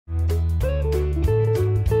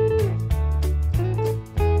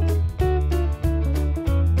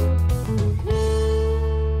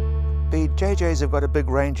JJ's have got a big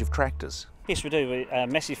range of tractors. Yes, we do.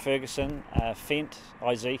 Massey Ferguson, Fendt,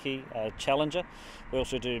 Izeki, Challenger. We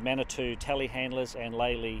also do Manitou telehandlers and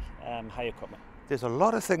Lely hay equipment. There's a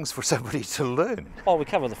lot of things for somebody to learn. Oh, we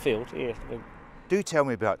cover the field, yeah. Do tell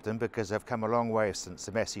me about them, because they've come a long way since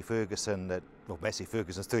the Massey Ferguson, Massey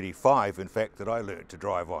Ferguson 35 in fact, that I learned to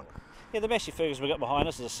drive on. Yeah, the Massey Ferguson we've got behind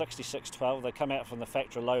us is a 6612. They come out from the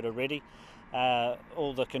factory loader ready.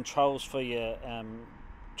 All the controls for your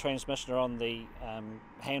transmission are on the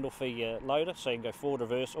handle for your loader, so you can go forward,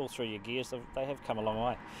 reverse, all through your gears. They have come a long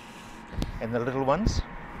way. And the little ones?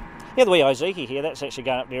 Yeah, the wee Izeki here, that's actually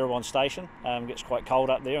going up to Erewhon Station. Gets quite cold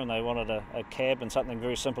up there, and they wanted a cab and something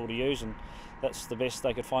very simple to use, and that's the best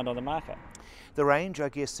they could find on the market. The range, I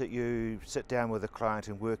guess, that you sit down with a client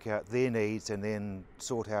and work out their needs and then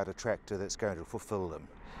sort out a tractor that's going to fulfil them.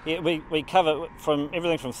 Yeah, we cover from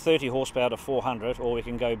everything from 30 horsepower to 400, or we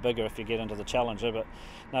can go bigger if you get into the Challenger, but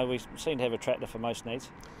no, we seem to have a tractor for most needs.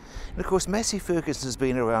 And of course, Massey Ferguson has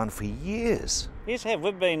been around for years. Yes, have.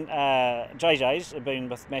 We've been, JJ's have been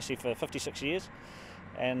with Massey for 56 years,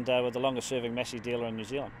 and we're the longest serving Massey dealer in New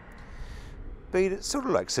Zealand. But it's sort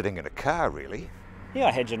of like sitting in a car, really. Yeah,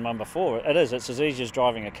 I had you in one before. It is, it's as easy as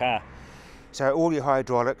driving a car. So all your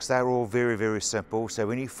hydraulics, they're all very, very simple, so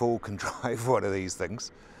any fool can drive one of these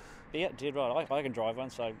things. Yeah, dead right. I can drive one,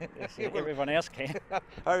 so yes, everyone else can.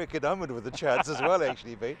 I reckon I'm in with a chance as well,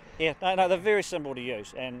 actually, Pete. Yeah, no, they're very simple to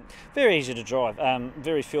use and very easy to drive.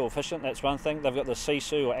 Very fuel efficient, that's one thing. They've got the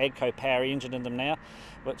Sisu or Agco power engine in them now,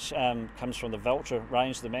 which comes from the Vulture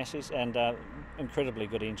range, the Masseys, and incredibly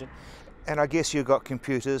good engine. And I guess you've got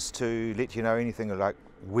computers to let you know anything like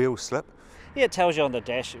wheel slip. Yeah, it tells you on the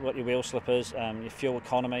dash what your wheel slip is, your fuel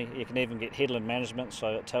economy. You can even get headland management, so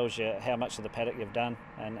it tells you how much of the paddock you've done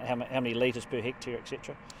and how many litres per hectare,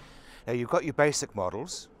 etc. Now you've got your basic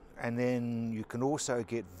models, and then you can also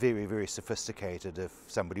get very, very sophisticated if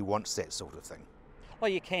somebody wants that sort of thing.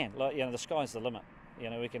 Well, you can. Like, the sky's the limit.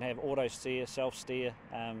 We can have auto steer, self steer,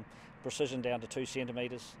 precision down to 2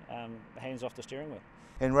 centimetres, hands off the steering wheel.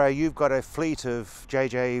 And Ray, you've got a fleet of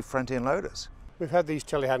JJ front end loaders. We've had these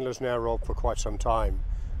telehandlers now, Rob, for quite some time.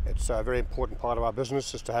 It's a very important part of our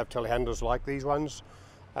business is to have telehandlers like these ones.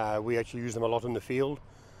 We actually use them a lot in the field.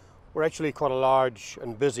 We're actually quite a large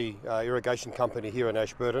and busy irrigation company here in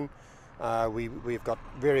Ashburton. We've got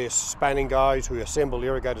various spanning guys who assemble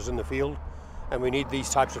irrigators in the field, and we need these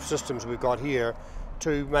types of systems we've got here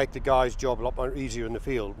to make the guys' job a lot more easier in the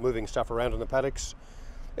field, moving stuff around in the paddocks.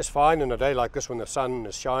 It's fine in a day like this when the sun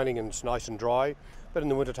is shining and it's nice and dry, but in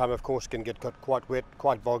the wintertime, of course, it can get quite wet,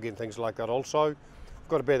 quite boggy and things like that also. We've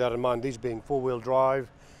got to bear that in mind. These being four-wheel drive,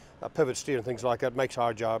 pivot steer and things like that makes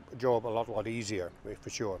our job a lot easier, for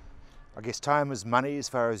sure. I guess time is money as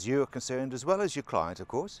far as you are concerned, as well as your client, of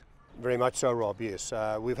course. Very much so, Rob, yes.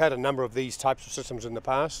 We've had a number of these types of systems in the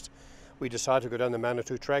past. We decided to go down the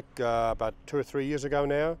Manitou track about 2 or 3 years ago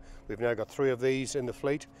now. We've now got 3 of these in the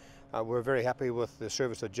fleet. We're very happy with the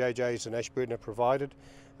service that JJ's and Ashburton have provided.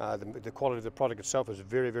 The quality of the product itself is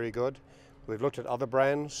very, very good. We've looked at other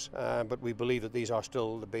brands, but we believe that these are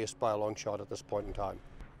still the best by a long shot at this point in time.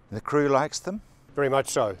 And the crew likes them? Very much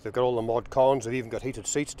so. They've got all the mod cons. They've even got heated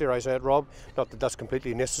seats, dare I say it, Rob. Not that that's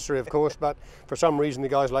completely necessary, of course, but for some reason the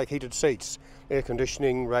guys like heated seats, air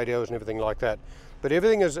conditioning, radios and everything like that. But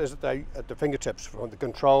everything is at the fingertips, from the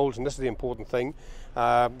controls, and this is the important thing.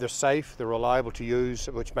 They're safe, they're reliable to use,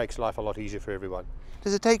 which makes life a lot easier for everyone.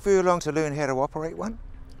 Does it take very long to learn how to operate one?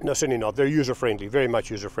 No, certainly not. They're user-friendly, very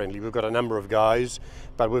much user-friendly. We've got a number of guys,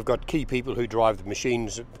 but we've got key people who drive the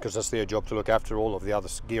machines because that's their job to look after all of the other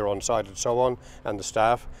gear on site and so on, and the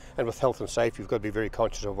staff. And with health and safety, you've got to be very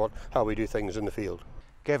conscious of how we do things in the field.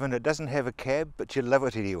 Gavin, it doesn't have a cab, but you love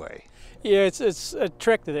it anyway. Yeah, it's a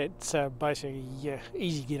tractor that's basically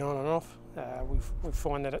easy to get on and off. We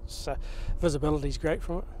find that its visibility is great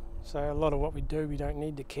from it. So a lot of what we do, we don't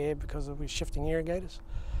need the cab because we're shifting irrigators.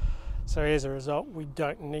 So as a result, we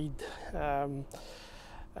don't need a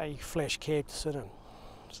flash cab to sit in.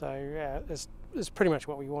 So it's pretty much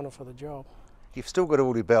what we wanted for the job. You've still got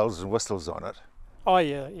all the bells and whistles on it. Oh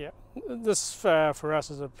yeah. This for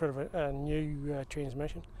us is a bit of a new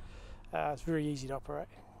transmission. It's very easy to operate.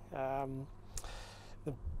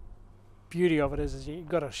 The beauty of it is you've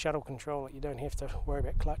got a shuttle control that you don't have to worry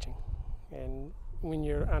about clutching. And when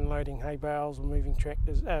you're unloading hay bales or moving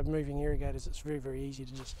tractors, moving irrigators, it's very, very easy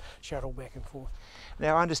to just shuttle back and forth.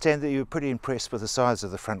 Now I understand that you were pretty impressed with the size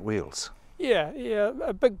of the front wheels. Yeah.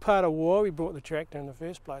 A big part of why we bought the tractor in the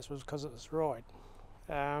first place was because of its ride.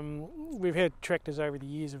 We've had tractors over the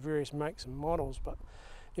years of various makes and models, but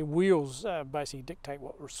the wheels basically dictate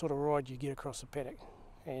what sort of ride you get across the paddock.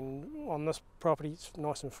 And on this property, it's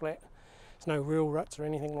nice and flat, there's no wheel ruts or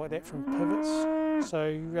anything like that from pivots. So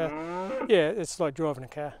yeah, it's like driving a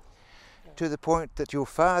car. To the point that your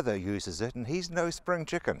father uses it and he's no spring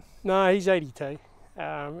chicken. No, he's 82.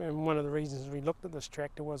 And one of the reasons we looked at this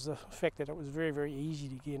tractor was the fact that it was very, very easy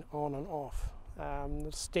to get on and off.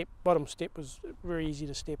 The bottom step was very easy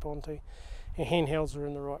to step onto, and handhelds were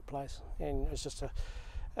in the right place, and it's just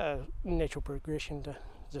a natural progression to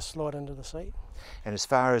just slide into the seat. And as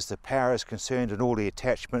far as the power is concerned and all the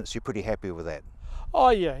attachments, you're pretty happy with that? Oh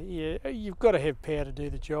yeah, you've got to have power to do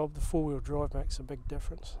the job. The four-wheel drive makes a big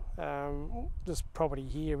difference. This property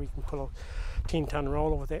here, we can pull a 10-tonne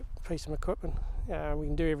roller with that piece of equipment. We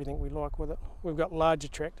can do everything we like with it. We've got larger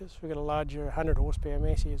tractors. We've got a larger 100 horsepower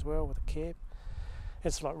Massey as well with a cab.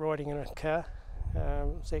 It's like riding in a car.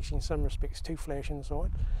 It's actually in some respects too flash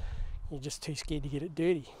inside. You're just too scared to get it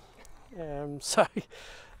dirty. Yeah,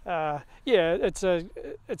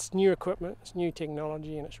 it's new equipment, it's new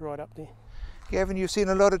technology, and it's right up there. Gavin, you've seen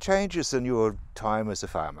a lot of changes in your time as a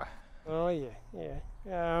farmer. Oh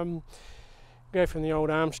yeah. Go from the old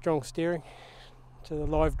Armstrong steering to the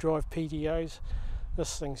live drive PTOs.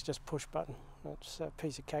 This thing's just push button. It's a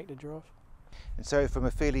piece of cake to drive. And so from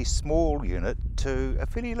a fairly small unit to a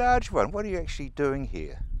fairly large one, what are you actually doing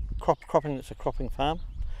here? Cropping, it's a cropping farm,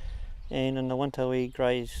 and in the winter we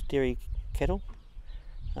graze dairy cattle,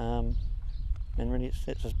 and really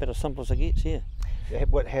it's about as simple as it gets, yeah.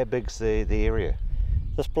 How big's the area?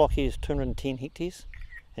 This block here is 210 hectares,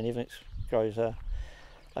 and everything grows a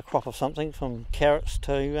crop of something from carrots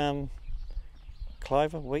to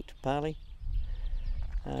clover, wheat, barley,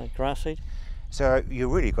 grass seed. So you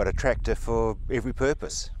really got a tractor for every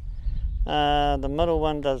purpose? The middle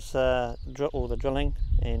one does all the drilling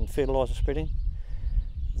and fertiliser spreading.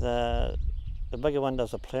 The bigger one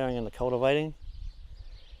does the ploughing and the cultivating,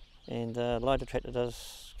 and the loader tractor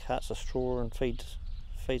carts the straw and feeds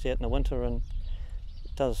out in the winter, and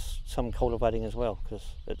does some cultivating as well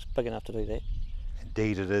because it's big enough to do that.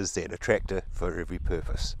 Indeed it is then, a tractor for every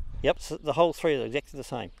purpose. Yep, so the whole three are exactly the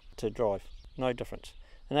same to drive, no difference.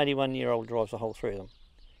 An 81-year-old drives the whole three of them,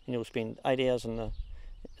 and he'll spend 8 hours in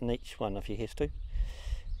each one if he has to.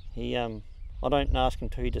 I don't ask him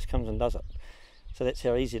to, he just comes and does it. So that's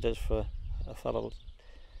how easy it is for a fellow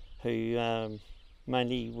who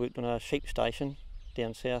mainly worked on a sheep station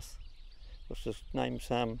down south, which his name's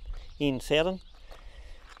Ian Sowden.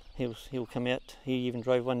 He'll come out. He even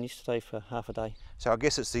drove one yesterday for half a day. So I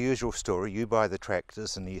guess it's the usual story. You buy the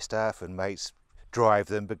tractors and your staff and mates drive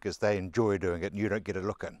them because they enjoy doing it and you don't get a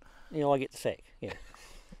look in. Yeah, I get the sack, yeah.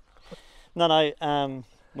 No,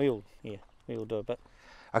 we all do a bit.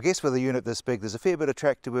 I guess with a unit this big there's a fair bit of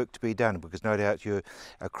tractor work to be done because no doubt you're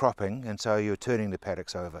cropping and so you're turning the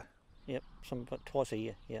paddocks over. Yep, twice a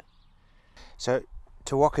year, yeah. So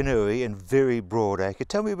Te Wakanui and very broad acre.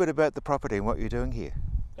 Tell me a bit about the property and what you're doing here.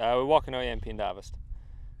 We're Wakanui and Pendarvist,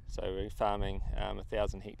 so we're farming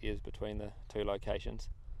 1,000 hectares between the two locations.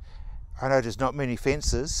 I know there's not many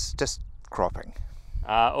fences, just cropping.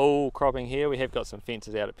 All cropping here. We have got some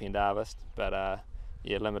fences out at Pendarvist, but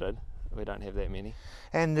yeah, limited. We don't have that many.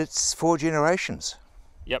 And it's 4 generations.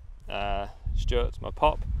 Yep, Stuart's my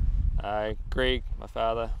pop, Greg, my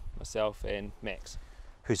father, myself and Max.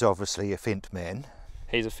 Who's obviously a Fent man.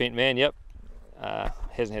 He's a Fent man, yep.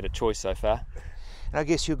 Hasn't had a choice so far. And I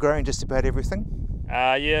guess you're growing just about everything?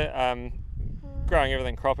 Yeah, growing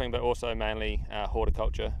everything, cropping, but also mainly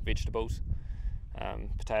horticulture, vegetables,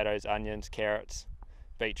 potatoes, onions, carrots,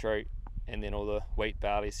 beetroot, and then all the wheat,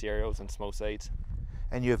 barley, cereals and small seeds.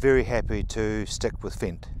 And you're very happy to stick with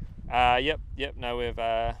Fent? Yep. No,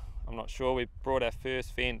 I'm not sure. We brought our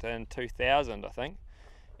first Fent in 2000, I think,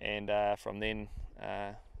 and from then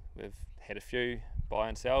we've had a few buy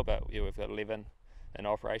and sell, but yeah, we've got 11 in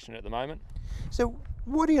operation at the moment. So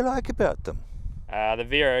what do you like about them? The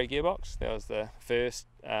Vero gearbox, that was the first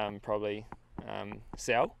probably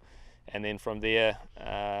sell, and then from there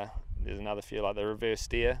there's another few like the reverse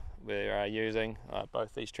steer we're using.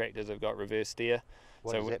 Both these tractors have got reverse steer.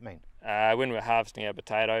 What does that mean? When we're harvesting our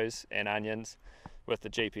potatoes and onions, with the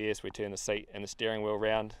GPS we turn the seat and the steering wheel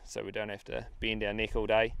round so we don't have to bend our neck all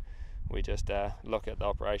day. We just look at the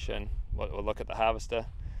operation, or look at the harvester,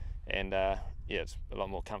 and yeah, it's a lot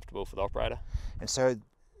more comfortable for the operator. And so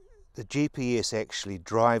the GPS actually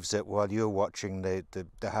drives it while you're watching the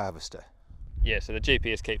harvester? Yeah, so the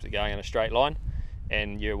GPS keeps it going in a straight line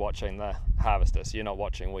and you're watching the harvester, so you're not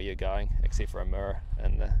watching where you're going except for a mirror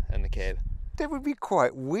in the cab. That would be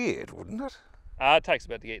quite weird, wouldn't it? It takes a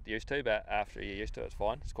bit to get used to, but after you're used to it, it's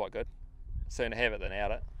fine. It's quite good. Sooner have it than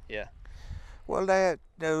out it, yeah. Well, there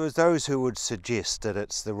was those who would suggest that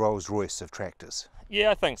it's the Rolls Royce of tractors.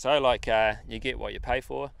 Yeah, I think so. Like you get what you pay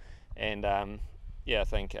for, and yeah, I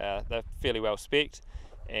think they're fairly well spec'd,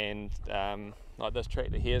 and like this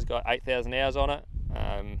tractor here's got 8,000 hours on it.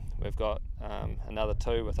 We've got another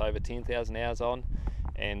 2 with over 10,000 hours on,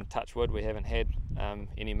 and touch wood, we haven't had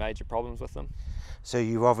any major problems with them. So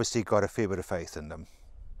you've obviously got a fair bit of faith in them.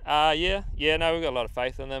 Yeah, no, we've got a lot of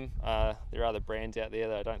faith in them. There are other brands out there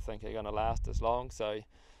that I don't think are going to last as long. So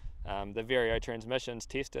the Vario transmissions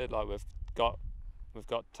tested, like we've got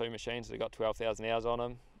 2 machines that have got 12,000 hours on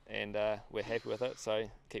them, and we're happy with it. So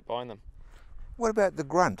keep buying them. What about the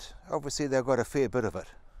grunt? Obviously they've got a fair bit of it.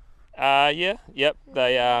 Yep,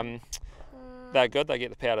 they're good. They get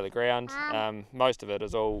the power to the ground. Most of it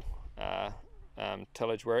is all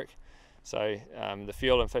tillage work, so the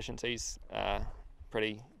fuel efficiency's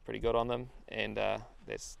pretty good on them, and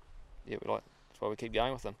that's why we keep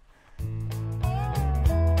going with them.